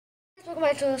welcome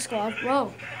back to the squad.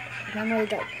 Whoa, I'm really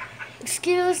dark.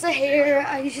 Excuse the hair,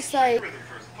 I just like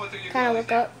kind of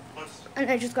woke up and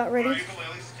I just got ready.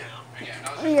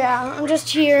 Yeah, I'm just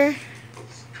here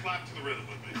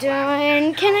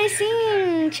doing Can I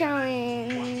Sing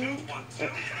challenge.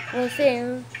 We'll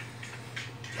see.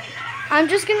 I'm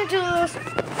just gonna do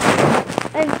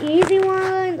an easy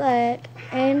one, like,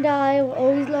 and I will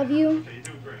always love you,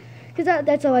 because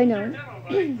that's all I know.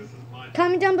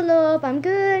 Comment down below if I'm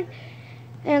good,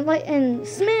 and like, and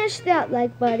smash that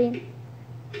like button.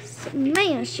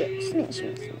 Smash it, smash.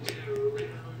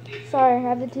 Sorry, I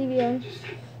have the TV on.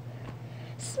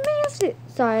 Smash it.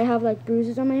 Sorry, I have like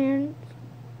bruises on my hands.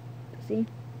 See?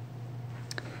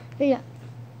 But yeah.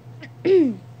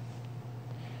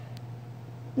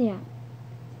 Yeah.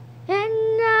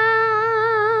 And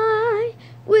I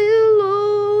will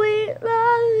always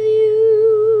love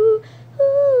you.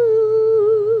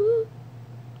 Ooh.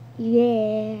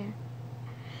 Yeah.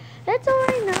 That's all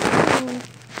I know.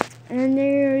 And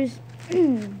there's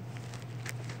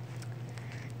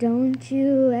don't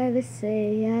you ever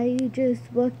say I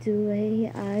just walked away.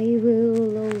 I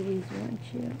will always want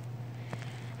you.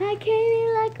 I came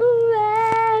in like a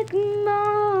wrecking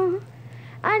ball.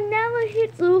 I never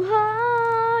hit so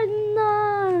hard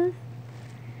enough.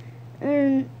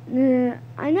 And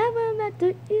I never met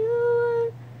that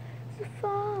you so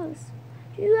fast.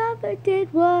 You ever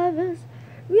did was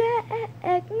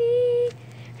wreck me.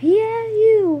 Yeah,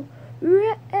 you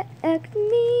wrecked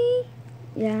me.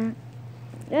 Yeah,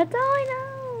 that's all I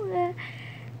know.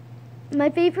 My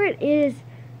favorite is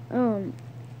and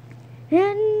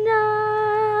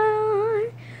I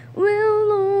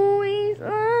will always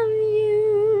love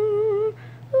you.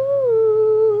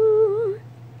 Ooh.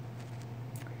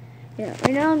 Yeah,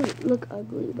 right now I look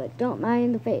ugly, but don't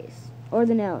mind the face or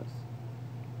the nose.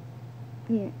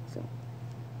 Yeah, so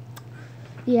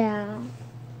yeah.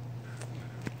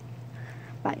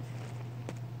 Bye.